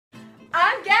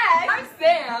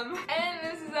Sam, and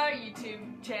this is our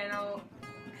YouTube channel.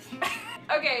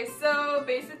 Okay, so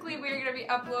basically we're gonna be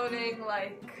uploading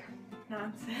like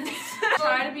nonsense.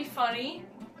 Try to be funny.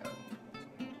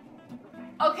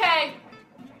 Okay.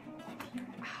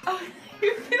 Oh,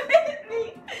 you hit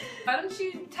me. Why don't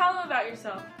you tell them about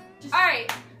yourself?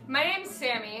 Alright, my name's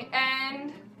Sammy,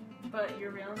 and but your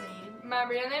real name? My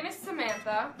real name is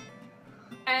Samantha,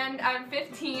 and I'm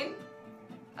 15.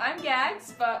 I'm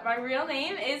Gagz, but my real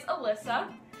name is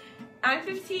Alyssa. I'm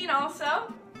 15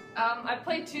 also. I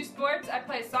play 2 sports. I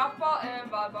play softball and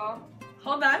volleyball.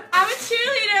 Hold on. I'm a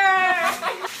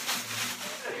cheerleader!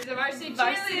 She's a varsity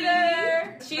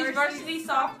cheerleader. She's varsity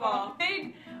softball.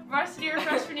 Made varsity her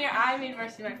freshman year. I made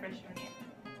varsity my freshman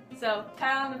year. So,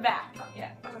 pat on the back.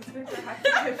 Yeah.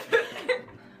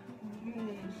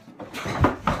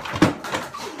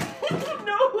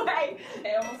 No way!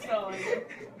 I almost fell on you.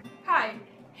 Hi,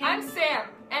 I'm Sam,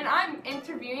 and I'm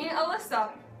interviewing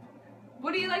Alyssa.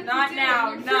 What do you like to do? Not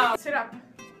now, no. Sit up.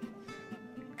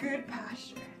 Good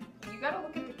posture. You gotta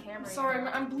look at the camera. Sorry,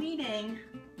 I'm bleeding.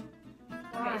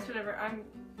 Okay, it's whatever. I'm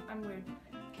weird.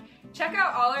 Check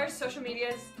out all our social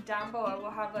medias down below.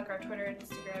 We'll have like our Twitter and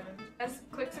Instagram. And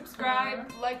click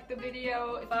subscribe, like the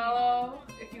video, follow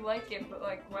if you like it. But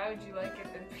like, why would you like it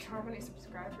if we don't have any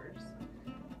subscribers?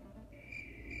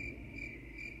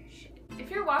 If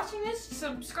you're watching this,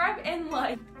 subscribe and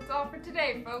like. That's all for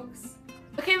today, folks.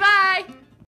 Okay, bye!